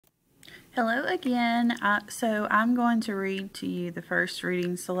Hello again. So I'm going to read to you the first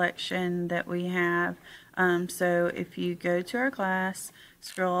reading selection that we have. So if you go to our class,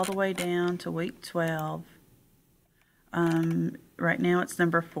 scroll all the way down to week 12. Right now it's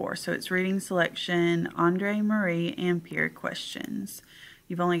number 4. So it's reading selection Andre Marie Ampere questions.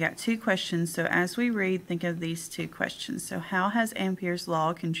 You've only got 2 questions, so as we read, think of these 2 questions. So how has Ampere's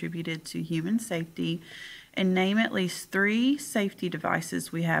law contributed to human safety? And name at least 3 safety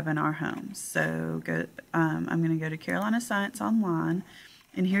devices we have in our homes. So I'm going to go to Carolina Science Online,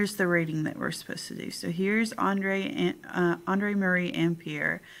 and here's the reading that we're supposed to do. So here's Andre Marie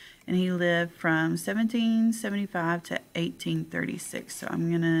Ampere, and he lived from 1775 to 1836. So I'm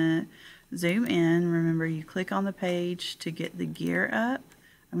going to zoom in. Remember, you click on the page to get the gear up.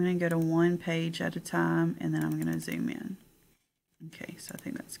 I'm going to go to one page at a time, and then I'm going to zoom in. Okay, so I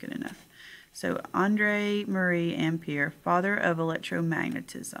think that's good enough. So Andre Marie Ampere, father of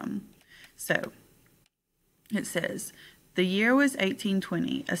electromagnetism. So it says, the year was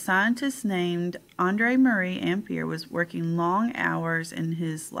 1820. A scientist named Andre Marie Ampere was working long hours in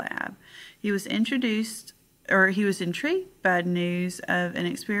his lab. He was intrigued by news of an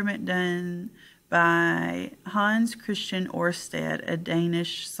experiment done by Hans Christian Ørsted, a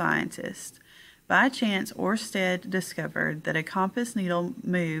Danish scientist. By chance, Ørsted discovered that a compass needle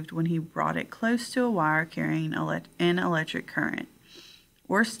moved when he brought it close to a wire carrying an electric current.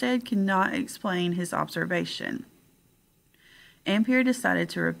 Ørsted could not explain his observation. Ampere decided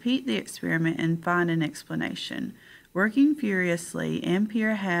to repeat the experiment and find an explanation. Working furiously,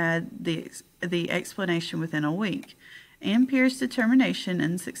 Ampere had the explanation within a week. Ampere's determination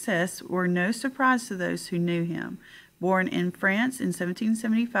and success were no surprise to those who knew him. Born in France in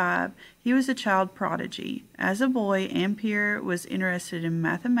 1775, he was a child prodigy. As a boy, Ampere was interested in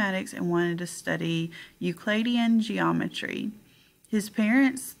mathematics and wanted to study Euclidean geometry. His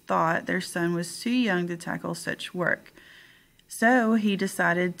parents thought their son was too young to tackle such work, so he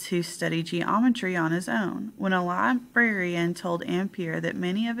decided to study geometry on his own. When a librarian told Ampere that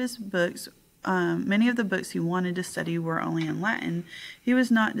many of the books he wanted to study were only in Latin, he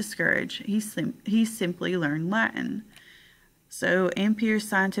was not discouraged. He simply learned Latin. So Ampere's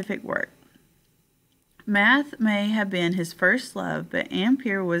scientific work. Math may have been his first love, but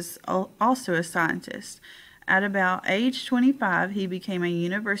Ampere was also a scientist. At about age 25, he became a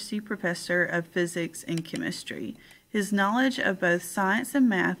university professor of physics and chemistry. His knowledge of both science and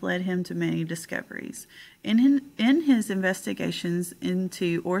math led him to many discoveries. In his investigations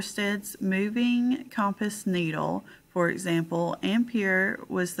into Ørsted's moving compass needle, for example, Ampere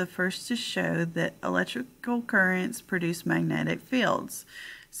was the first to show that electrical currents produce magnetic fields.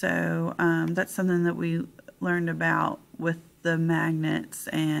 So that's something that we learned about with the magnets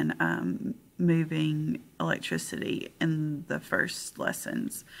and moving electricity in the first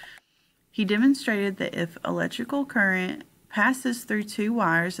lessons. He demonstrated that if electrical current passes through 2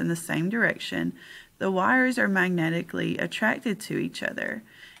 wires in the same direction, the wires are magnetically attracted to each other.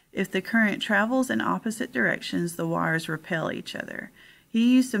 If the current travels in opposite directions, the wires repel each other.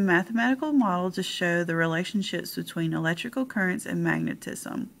 He used a mathematical model to show the relationships between electrical currents and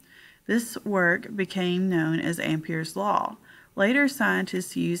magnetism. This work became known as Ampere's law. Later,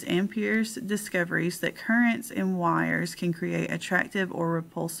 scientists used Ampere's discoveries that currents in wires can create attractive or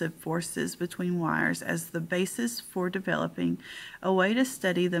repulsive forces between wires as the basis for developing a way to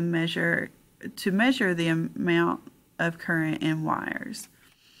study measure the amount of current in wires.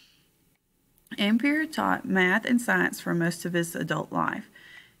 Ampere taught math and science for most of his adult life.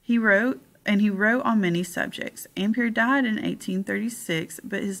 He wrote on many subjects. Ampere died in 1836,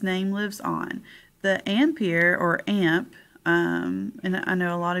 but his name lives on. The Ampere, or AMP, and I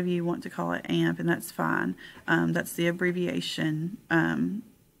know a lot of you want to call it AMP, and that's fine. That's the abbreviation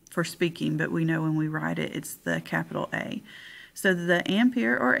for speaking, but we know when we write it, it's the capital A. So the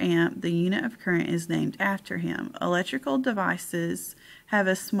Ampere, or AMP, the unit of current, is named after him. Electrical devices have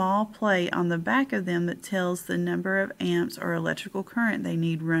a small plate on the back of them that tells the number of amps or electrical current they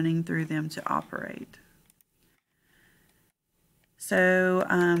need running through them to operate. So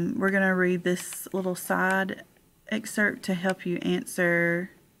we're going to read this little side excerpt to help you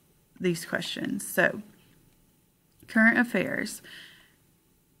answer these questions. So, current affairs.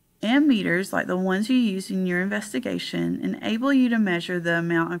 Ammeters, like the ones you use in your investigation, enable you to measure the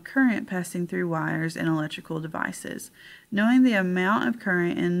amount of current passing through wires and electrical devices. Knowing the amount of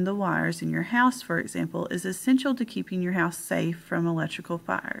current in the wires in your house, for example, is essential to keeping your house safe from electrical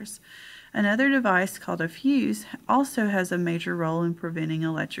fires. Another device called a fuse also has a major role in preventing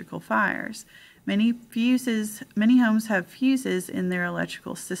electrical fires. Many homes have fuses in their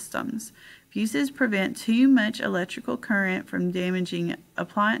electrical systems. Fuses prevent too much electrical current from damaging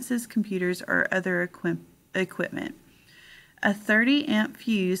appliances, computers, or other equipment. A 30 amp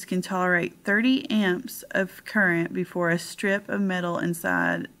fuse can tolerate 30 amps of current before a strip of metal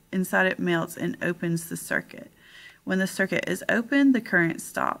inside it melts and opens the circuit. When the circuit is opened, the current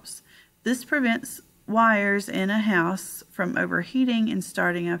stops. This prevents wires in a house from overheating and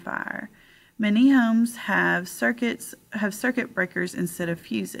starting a fire. Many homes have circuit breakers instead of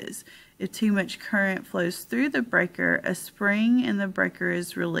fuses. If too much current flows through the breaker, a spring in the breaker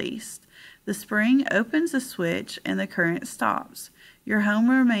is released. The spring opens a switch and the current stops. Your home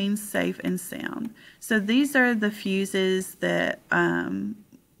remains safe and sound. So these are the fuses that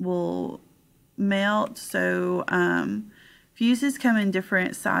will melt. So fuses come in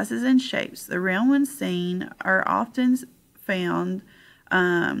different sizes and shapes. The round ones seen are often found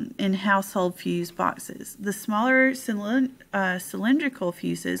in household fuse boxes. The smaller cylindrical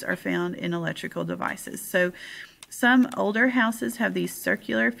fuses are found in electrical devices. So some older houses have these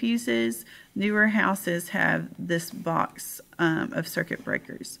circular fuses. Newer houses have this box of circuit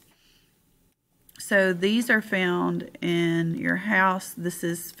breakers. So these are found in your house. This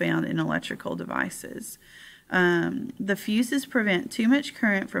is found in electrical devices. The fuses prevent too much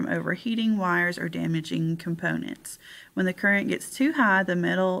current from overheating wires or damaging components. When the current gets too high, the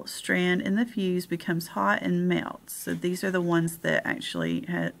metal strand in the fuse becomes hot and melts. So these are the ones that actually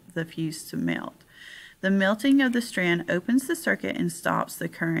have the fuse to melt. The melting of the strand opens the circuit and stops the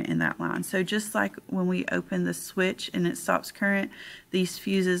current in that line. So just like when we open the switch and it stops current, these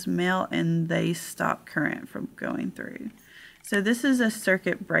fuses melt and they stop current from going through. So this is a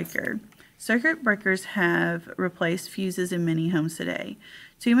circuit breaker. Circuit breakers have replaced fuses in many homes today.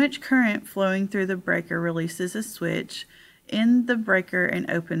 Too much current flowing through the breaker releases a switch in the breaker and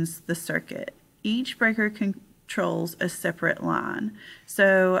opens the circuit. Each breaker controls a separate line.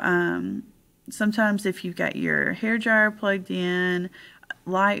 So sometimes if you've got your hairdryer plugged in,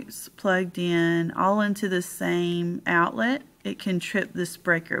 lights plugged in, all into the same outlet, it can trip this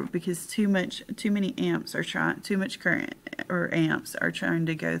breaker because too much current or amps are trying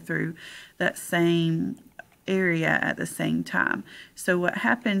to go through that same area at the same time. So what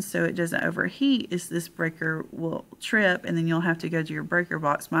happens so it doesn't overheat is this breaker will trip and then you'll have to go to your breaker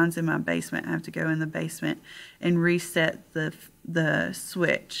box. Mine's in my basement. I have to go in the basement and reset the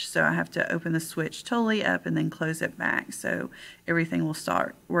switch. So I have to open the switch totally up and then close it back so everything will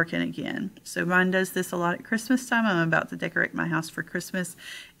start working again. So mine does this a lot at Christmas time. I'm about to decorate my house for Christmas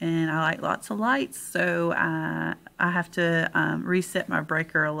and I like lots of lights, so I have to reset my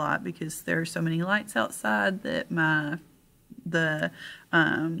breaker a lot because there are so many lights outside that the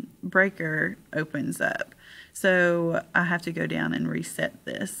breaker opens up. So I have to go down and reset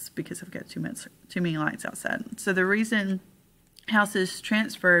this because I've got too many lights outside. So the reason houses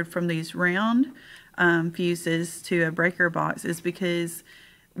transferred from these round fuses to a breaker box is because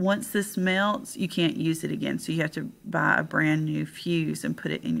once this melts, you can't use it again. So you have to buy a brand new fuse and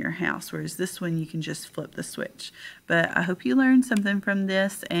put it in your house. Whereas this one, you can just flip the switch. But I hope you learned something from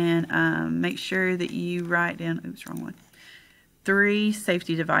this, and make sure that you write down, oops, wrong one, 3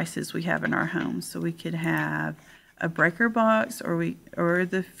 safety devices we have in our home. So we could have a breaker box or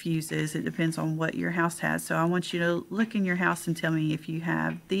the fuses. It depends on what your house has. So I want you to look in your house and tell me if you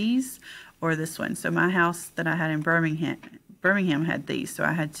have these or this one. So my house that I had in Birmingham had these, so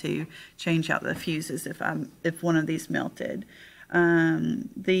I had to change out the fuses if one of these melted.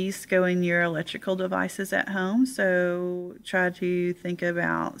 These go in your electrical devices at home, so try to think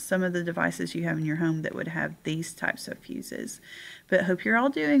about some of the devices you have in your home that would have these types of fuses. But hope you're all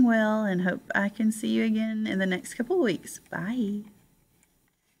doing well and hope I can see you again in the next couple of weeks. Bye.